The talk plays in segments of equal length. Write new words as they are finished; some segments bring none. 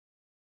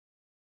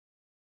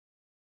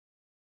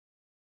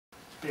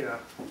Yeah.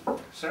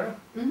 Sarah?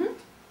 Mm-hmm.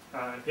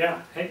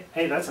 Yeah.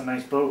 Hey, that's a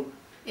nice boat.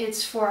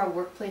 It's for our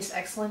Workplace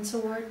Excellence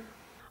Award.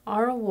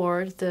 Our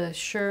award, the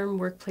SHRM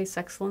Workplace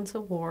Excellence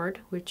Award,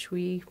 which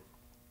we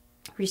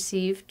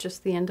received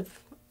just the end of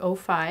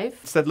 '05.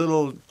 It's that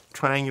little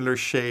triangular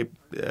shaped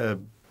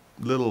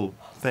little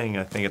thing,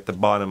 I think, at the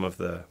bottom of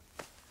the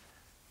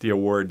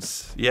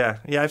awards. Yeah,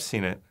 I've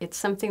seen it. It's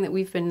something that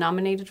we've been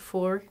nominated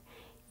for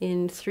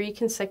in 3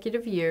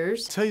 consecutive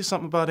years, Tell you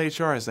something about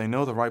HR is they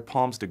know the right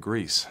palms to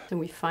grease. and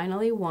we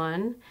finally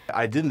won.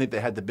 I didn't think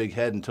they had the big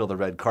head until the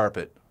red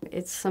carpet.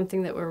 It's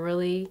something that we're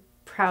really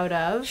proud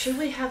of. Should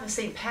we have a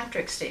St.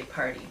 Patrick's Day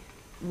party?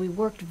 We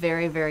worked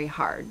very, very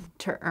hard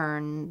to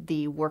earn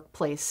the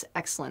Workplace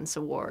Excellence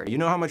Award. You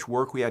know how much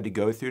work we had to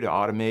go through to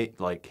automate,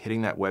 like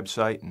hitting that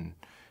website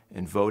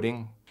and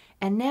voting?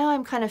 And now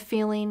I'm kind of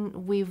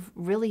feeling we've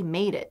really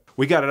made it.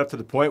 We got it up to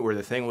the point where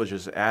the thing was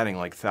just adding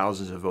like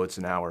thousands of votes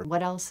an hour.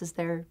 What else is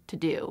there to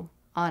do,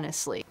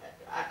 honestly?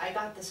 I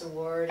got this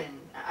award and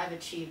I've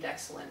achieved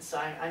excellence, so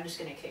I'm just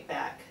going to kick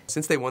back.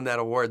 Since they won that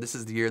award, this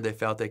is the year they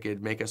felt they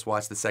could make us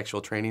watch the sexual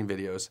training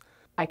videos.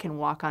 I can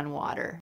walk on water.